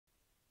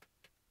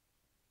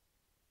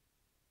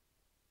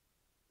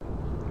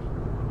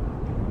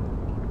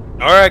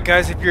Alright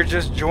guys, if you're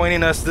just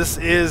joining us, this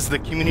is the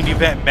community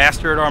event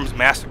Master at Arms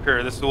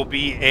Massacre. This will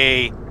be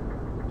a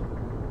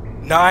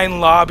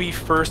 9-lobby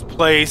first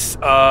place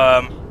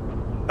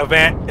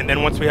event, and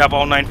then once we have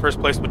all 9 first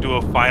place, we'll do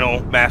a final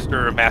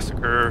Master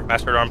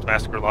at Arms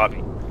Massacre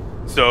lobby.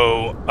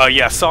 So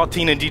yeah,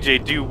 Saltine and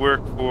DJ do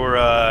work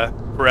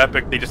for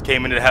Epic. They just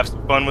came in to have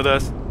some fun with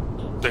us.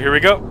 So here we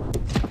go.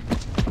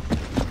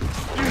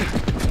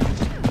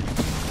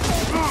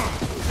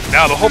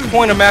 Now, the whole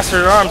point of Master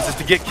at Arms is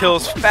to get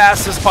kills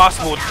fast as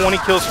possible, 20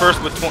 kills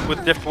first with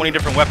 20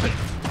 different weapons.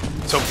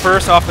 So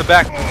first off the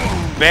back,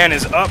 Van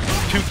is up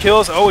 2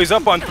 kills. Oh, he's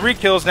up on 3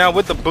 kills now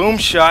with the boom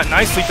shot.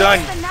 Nicely done.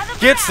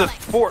 Gets the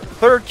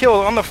third kill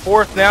on the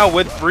 4th now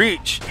with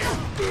Breach.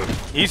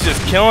 He's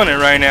just killing it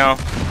right now.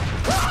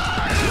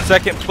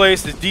 Second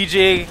place is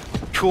DJ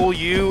Cool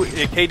U.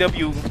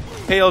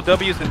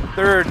 KLW's in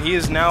 3rd. He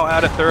is now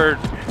out of 3rd.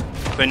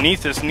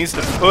 Beneath us needs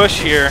to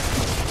push here.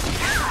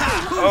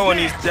 Oh, and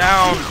he's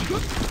down.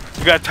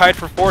 We got tied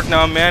for 4th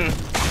now, man.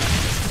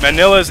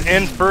 Manila's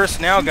in 1st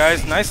now,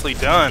 guys. Nicely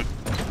done.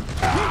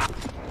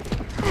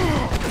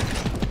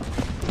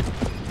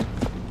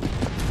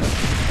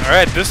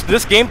 Alright,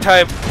 this game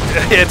type,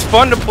 it's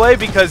fun to play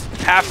because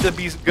you have to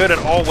be good at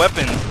all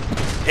weapons.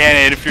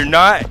 And if you're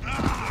not,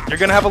 you're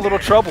going to have a little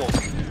trouble.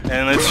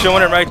 And it's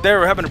showing it right there.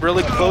 We're having a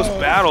really close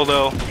battle,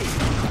 though.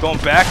 Going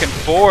back and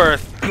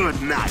forth. Good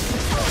night.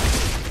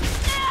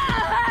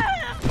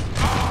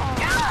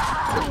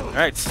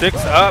 Alright, 6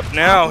 up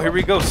now. Here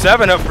we go.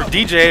 7 up for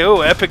DJ.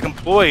 Oh, Epic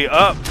employee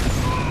up.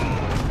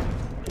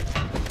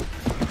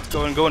 Let's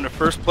go into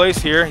 1st place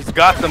here. He's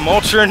got the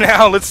mulcher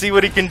now. Let's see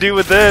what he can do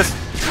with this.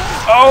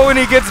 Oh, and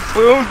he gets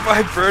boomed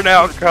by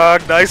Burnout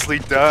Cog. Nicely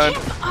done.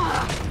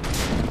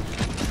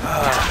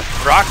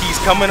 Rocky's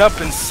coming up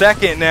in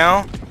 2nd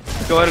now.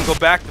 Go ahead and go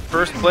back to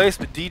 1st place,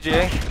 but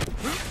DJ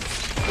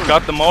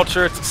got the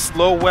mulcher. It's a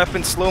slow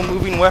weapon, slow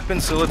moving weapon,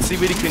 so let's see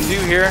what he can do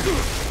here.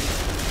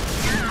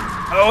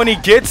 Oh, and he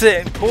gets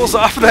it and pulls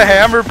off the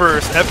hammer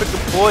burst. Epic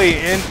employee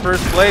in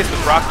 1st place with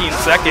Rocki in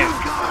 2nd.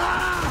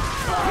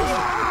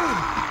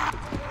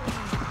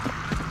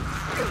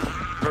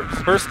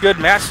 First good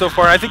match so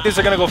far. I think these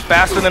are going to go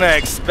faster than I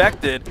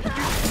expected.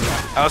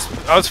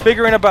 I was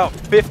figuring about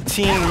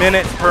 15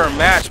 minutes per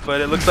match,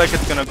 but it looks like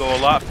it's going to go a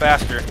lot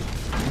faster.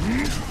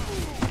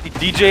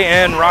 DJ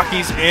and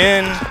Rocki's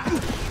in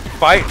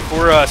fight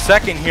for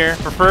 2nd here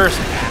for 1st.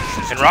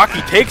 And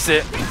Rocki takes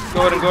it. Let's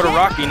go ahead and go to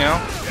Rocki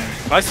now.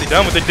 Nicely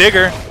done with the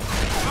digger.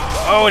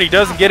 Oh, and he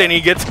doesn't get it, and he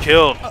gets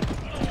killed.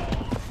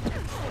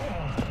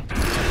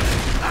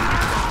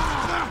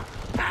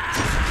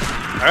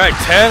 Alright,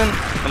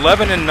 10,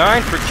 11, and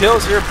 9 for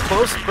kills here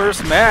post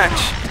first match.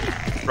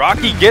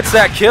 Rocki gets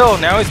that kill.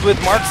 Now he's with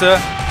Marxa.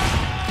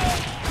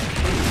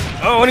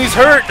 Oh, and he's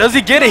hurt. Does he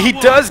get it? He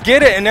does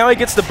get it, and now he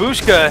gets the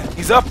Bushka.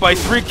 He's up by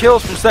 3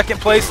 kills from 2nd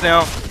place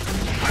now.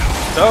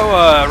 So,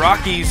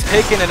 Rocki's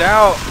taking it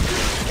out.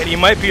 And he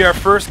might be our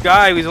first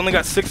guy. He's only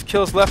got 6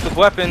 kills left with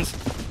weapons.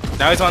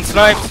 Now he's on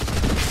snipes.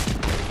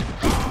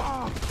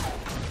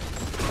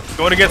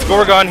 Going against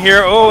Gorgon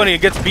here. Oh, and he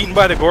gets beaten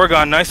by the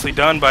Gorgon. Nicely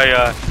done by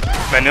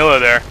Manila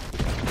there.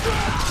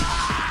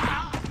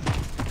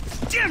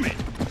 Damn it!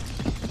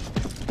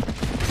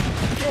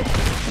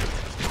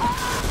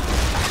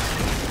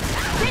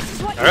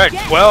 Alright,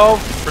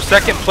 12 for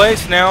 2nd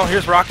place now.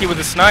 Here's Rocki with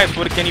the snipes.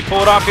 Can he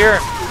pull it off here?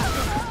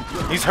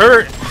 He's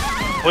hurt.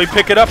 Will he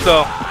pick it up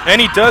though? And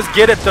he does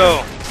get it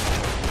though.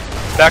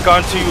 Back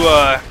onto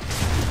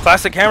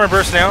classic hammer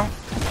burst now.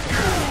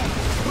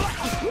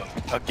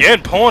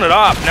 Again, pulling it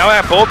off. Now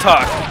at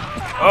Boltok.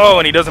 Oh,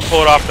 and he doesn't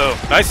pull it off though.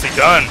 Nicely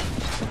done.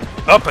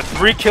 Up a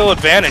 3-kill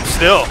advantage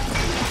still.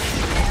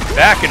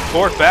 Back and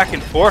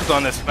forth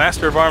on this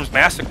Master of Arms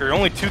Massacre.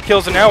 Only 2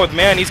 kills now with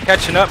Man. He's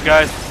catching up,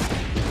 guys.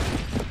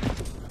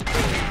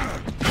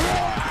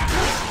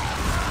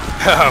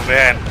 Oh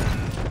man,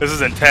 this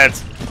is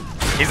intense.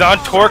 He's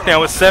on Torque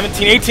now with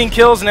 18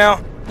 kills now.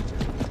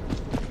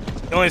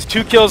 He only has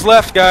 2 kills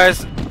left,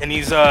 guys, and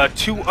he's 2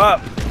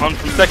 up from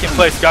 2nd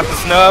place. Got the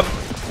snub.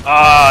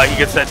 He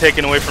gets that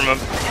taken away from him.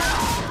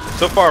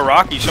 So far,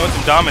 Rocki showing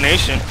some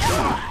domination.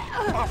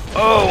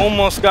 Oh,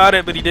 almost got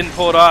it, but he didn't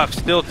pull it off.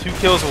 Still 2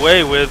 kills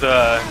away with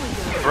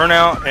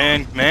Burnout,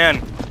 and man,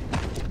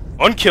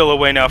 1 kill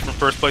away now from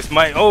 1st place.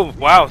 Oh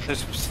wow,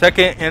 this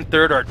 2nd and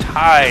 3rd are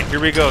tied. Here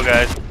we go,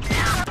 guys.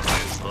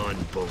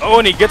 Oh,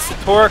 and he gets the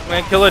Torque.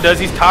 Man, Killa does.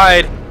 He's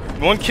tied.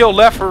 1 kill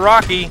left for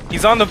Rocki.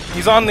 He's on the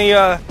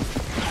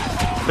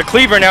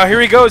cleaver now.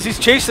 Here he goes. He's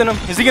chasing him.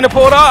 Is he gonna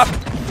pull it off?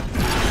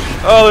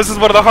 Oh, this is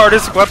one of the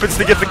hardest weapons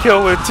to get the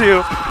kill with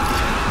too,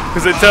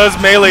 because it does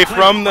melee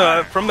from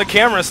the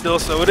camera still,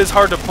 so it is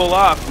hard to pull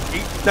off.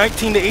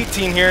 19 to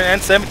 18 here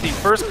and 17.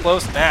 First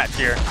close match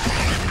here.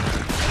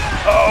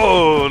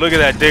 Oh, look at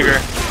that digger.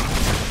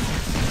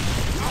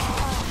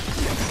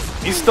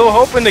 He's still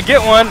hoping to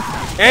get one.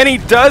 And he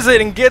does it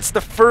and gets the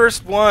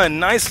first one.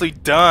 Nicely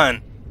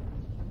done.